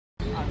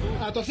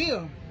¿Ha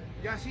tosido?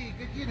 Ya sí,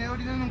 ¿qué tiene?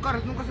 ¿Orinó en un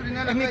carro? ¿Nunca se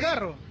orinó en la calle? Es mi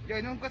carro. Ya,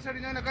 ¿y nunca se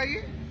orinó en la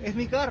calle? Es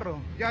mi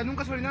carro. Ya,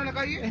 ¿nunca se orinó en la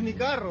calle? Es mi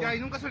carro. Ya, ¿y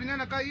nunca se orinó en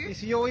la calle? ¿Y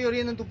si yo voy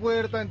oriendo en tu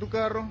puerta, en tu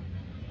carro?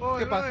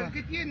 Oye, ¿Qué pasa? brother,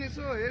 ¿qué tienes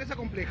hoy? ¿Eres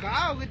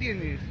acomplejado? ¿Qué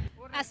tienes?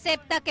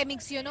 Acepta que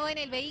miccionó en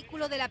el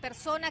vehículo de la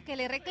persona que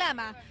le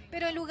reclama,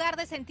 pero en lugar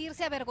de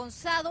sentirse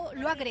avergonzado,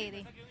 lo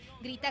agrede.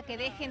 Grita que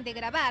dejen de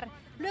grabar,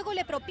 luego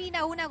le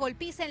propina una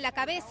golpiza en la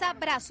cabeza,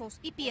 brazos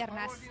y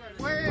piernas.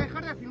 ¿Puedes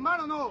dejar de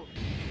filmar o no?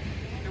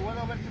 Te vuelvo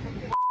a ver con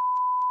tu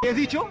 ¿Qué has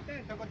dicho?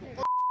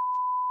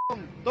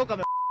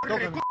 Tócame,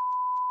 tócame.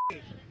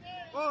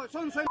 Oh,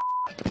 son...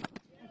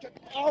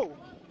 ¡Au!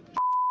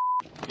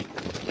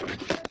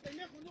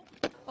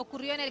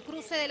 Ocurrió en el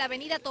cruce de la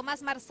avenida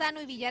Tomas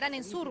Marsano y Villaran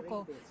en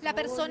Surco. La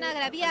persona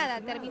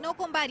agraviada terminó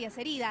con varias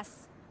heridas.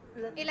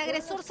 El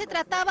agresor se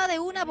trataba de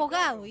un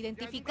abogado,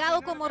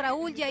 identificado como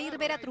Raúl Jair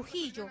Vera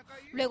Trujillo.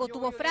 Luego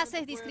tuvo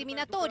frases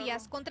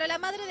discriminatorias contra la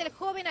madre del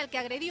joven al que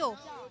agredió,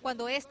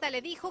 cuando ésta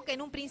le dijo que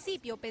en un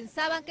principio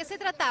pensaban que se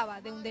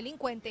trataba de un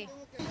delincuente.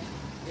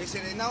 El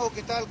serenazgo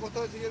que está al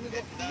costado del señor...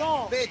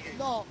 No, vete,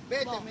 no,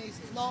 vete, no, me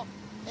dice. no,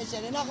 el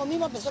serenazgo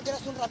mismo pensó que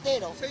eras un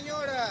ratero.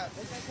 Señora,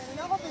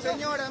 Pensó...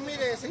 señora,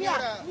 mire,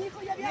 señora. Mira, mi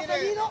hijo ya había mire,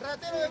 pedido,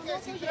 ratero de que no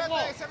si se trata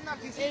llegó. de ser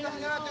narcisista,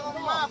 señora, tengo No,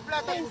 más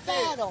plata que usted.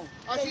 pensaron,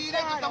 Así directo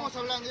pensaron. estamos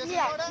hablando, ¿ya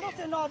Mira, señora? no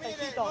se nota,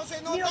 mire, hijito. no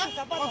se Mira nota tus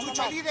zapatos con su nomás.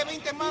 chaliz de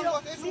 20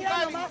 mangos, es un Mira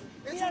cali, nomás,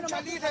 es mira un nomás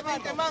chaliz tus de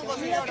 20 zapatos. mangos,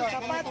 Mira tus señora.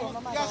 zapatos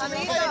nomás. Ya,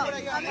 señora, por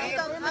allá.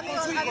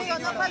 Amigo,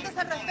 no faltes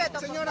el respeto,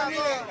 Señora, por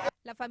favor. mire.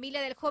 La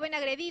familia del joven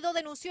agredido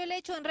denunció el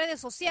hecho en redes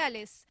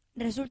sociales.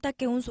 Resulta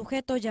que un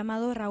sujeto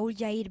llamado Raúl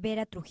Jair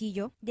Vera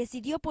Trujillo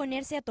decidió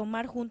ponerse a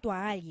tomar junto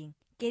a alguien,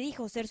 que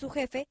dijo ser su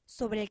jefe,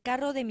 sobre el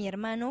carro de mi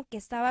hermano que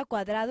estaba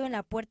cuadrado en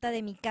la puerta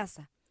de mi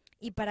casa.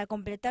 Y para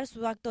completar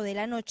su acto de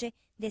la noche,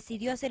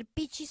 decidió hacer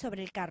pichi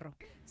sobre el carro.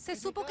 Se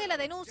supo que la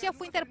denuncia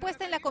fue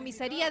interpuesta en la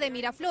comisaría de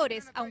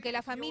Miraflores, aunque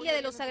la familia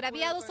de los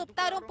agraviados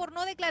optaron por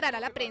no declarar a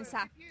la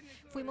prensa.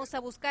 Fuimos a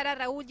buscar a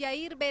Raúl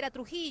Jair Vera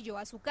Trujillo,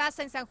 a su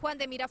casa en San Juan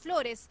de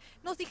Miraflores.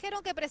 Nos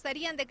dijeron que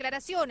prestarían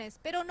declaraciones,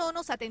 pero no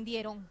nos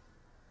atendieron.